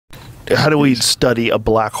How do we study a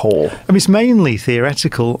black hole? I mean, it's mainly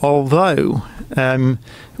theoretical, although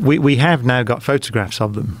we have now got photographs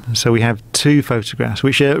of them. So we have two photographs,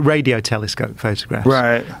 which are radio telescope photographs.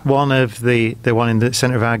 Right. One of the one in the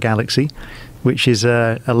centre of our galaxy, which is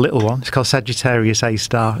a little one. It's called Sagittarius A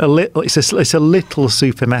star. It's a little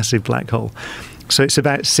supermassive black hole. So it's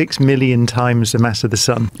about 6 million times the mass of the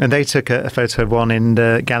Sun. And they took a photo of one in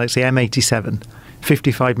the galaxy M87,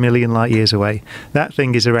 55 million light years away. That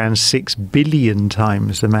thing is around 6 billion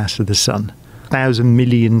times the mass of the Sun. 1,000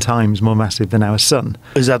 million times more massive than our Sun.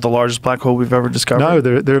 Is that the largest black hole we've ever discovered? No,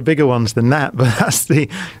 there are bigger ones than that, but that's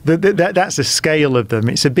that's the scale of them.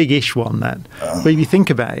 It's a big-ish one, that. But if you think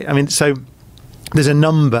about it, I mean, so there's a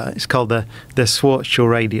number. It's called the Schwarzschild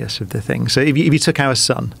radius of the thing. So if you took our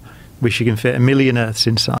Sun, which you can fit 1 million Earths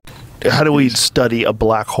inside. How do we study a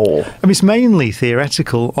black hole? I mean, it's mainly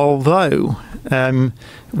theoretical, although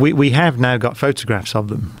we have now got photographs of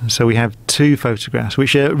them. So we have two photographs,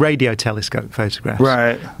 which are radio telescope photographs.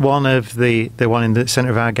 Right. One of the one in the centre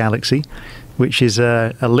of our galaxy, which is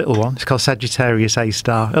a little one. It's called Sagittarius A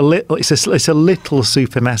star. It's a little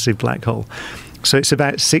supermassive black hole. So it's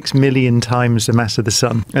about 6 million times the mass of the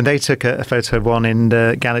Sun. And they took a photo of one in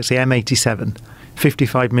the galaxy M87,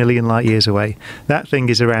 55 million light years away. That thing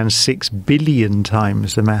is around 6 billion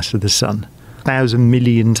times the mass of the Sun. 1,000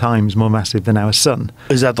 million times more massive than our Sun.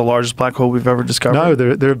 Is that the largest black hole we've ever discovered? No,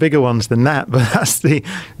 there are bigger ones than that, but that's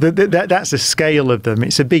the scale of them.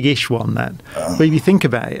 It's a big-ish one, that. But if you think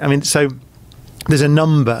about it, I mean, so there's a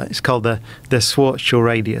number. It's called the Schwarzschild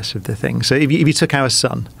radius of the thing. So if you took our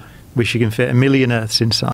Sun, which you can fit 1 million Earths inside.